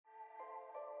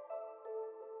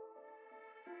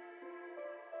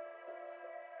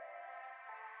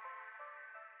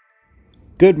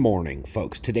Good morning,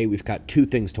 folks. Today we've got two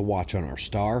things to watch on our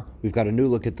star. We've got a new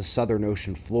look at the southern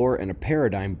ocean floor and a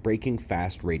paradigm-breaking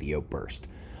fast radio burst.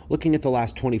 Looking at the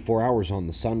last 24 hours on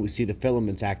the sun, we see the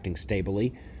filaments acting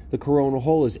stably. The coronal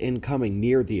hole is incoming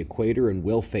near the equator and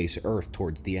will face Earth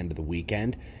towards the end of the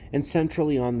weekend. And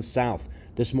centrally on the south,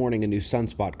 this morning a new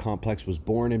sunspot complex was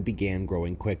born and began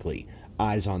growing quickly.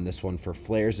 Eyes on this one for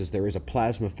flares, as there is a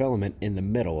plasma filament in the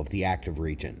middle of the active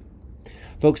region.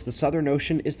 Folks, the Southern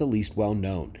Ocean is the least well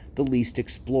known, the least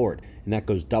explored, and that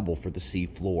goes double for the sea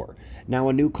floor. Now,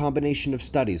 a new combination of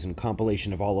studies and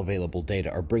compilation of all available data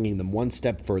are bringing them one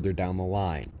step further down the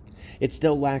line. It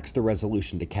still lacks the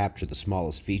resolution to capture the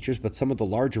smallest features, but some of the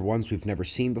larger ones we've never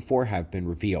seen before have been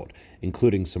revealed,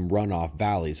 including some runoff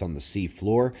valleys on the sea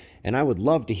floor, and I would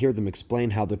love to hear them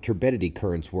explain how the turbidity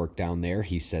currents work down there,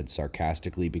 he said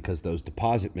sarcastically, because those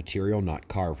deposit material, not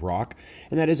carve rock,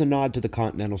 and that is a nod to the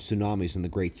continental tsunamis and the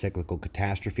great cyclical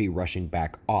catastrophe rushing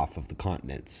back off of the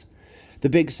continents. The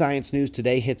big science news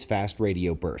today hits fast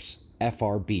radio bursts.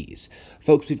 FRBs.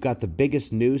 Folks, we've got the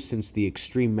biggest news since the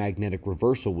extreme magnetic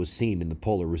reversal was seen in the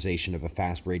polarization of a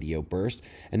fast radio burst,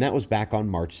 and that was back on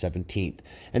March 17th.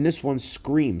 And this one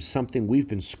screams something we've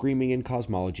been screaming in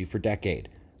cosmology for decades.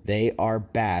 They are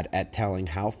bad at telling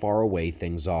how far away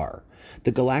things are.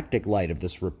 The galactic light of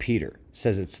this repeater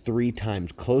says it's 3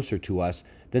 times closer to us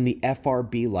than the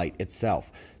FRB light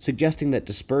itself, suggesting that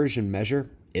dispersion measure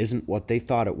isn't what they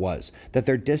thought it was, that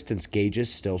their distance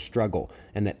gauges still struggle,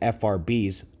 and that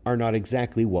FRBs are not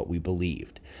exactly what we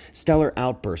believed. Stellar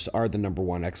outbursts are the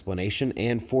 #1 explanation,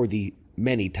 and for the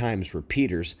many times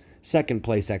repeaters, second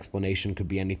place explanation could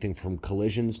be anything from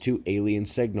collisions to alien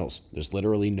signals. There's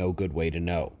literally no good way to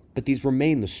know. But these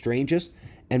remain the strangest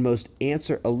and most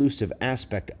answer-elusive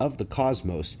aspect of the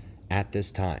cosmos at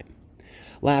this time.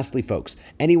 Lastly, folks,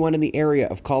 anyone in the area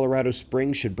of Colorado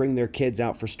Springs should bring their kids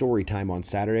out for story time on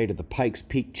Saturday to the Pikes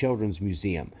Peak Children's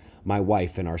Museum. My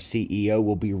wife and our CEO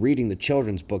will be reading the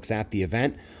children's books at the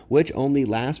event, which only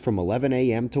lasts from 11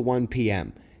 a.m. to 1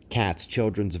 p.m. Cat's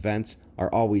children's events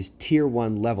are always Tier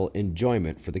 1 level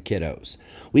enjoyment for the kiddos.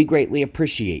 We greatly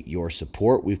appreciate your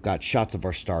support. We've got shots of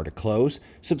our star to close.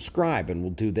 Subscribe, and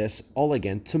we'll do this all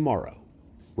again tomorrow.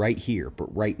 Right here,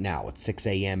 but right now at 6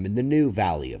 a.m. in the new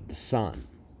Valley of the Sun.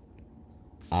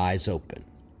 Eyes open.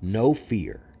 No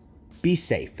fear. Be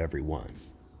safe, everyone.